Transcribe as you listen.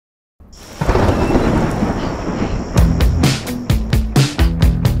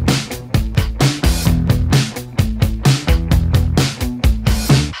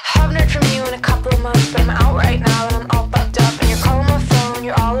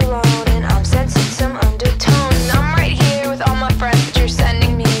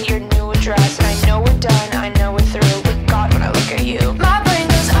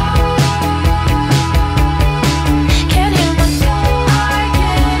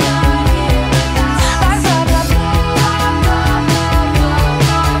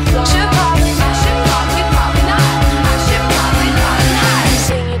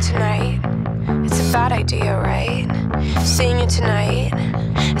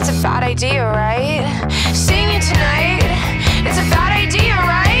idea, right? Seeing you tonight, it's a bad idea,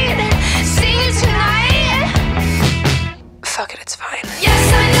 right? Seeing you tonight. Fuck it, it's fine. Yes,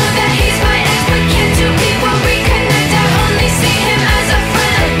 I know that he's my ex, but can't two people reconnect? I only see him as a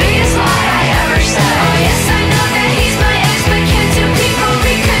friend. The biggest lie I ever said. Oh yes, I know that he's my ex, but can't two people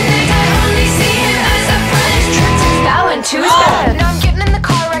reconnect? I only see him as a friend. His tricks, that one too is bad. Now I'm getting in the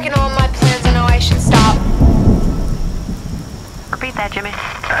car, wrecking all my plans. I know I should stop. Repeat that, Jimmy.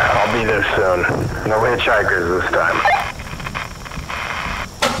 I'll be there soon. No hitchhikers this time.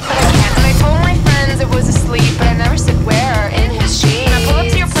 But I can't, and I told my friends it was asleep, but I never said where. In his jeans. And I pull up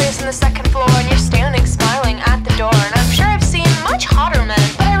to your place on the second floor, and you're standing smiling at the door. And I'm sure I've seen much hotter men,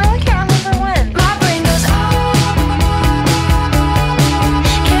 but I really can't remember when. My brain goes, oh,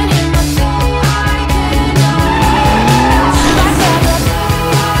 can't hear my phone. I cannot.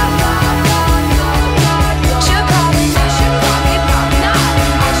 Should probably not.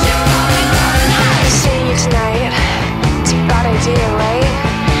 Seeing you tonight, it's a bad idea, right?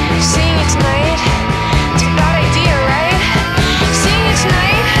 Seeing you tonight, it's a bad idea, right? Seeing you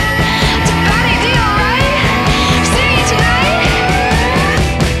tonight, it's a bad idea, right? Seeing you tonight.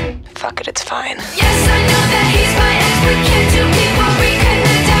 Fuck it, it's fine. Yes, I know that he's my ex, but can't do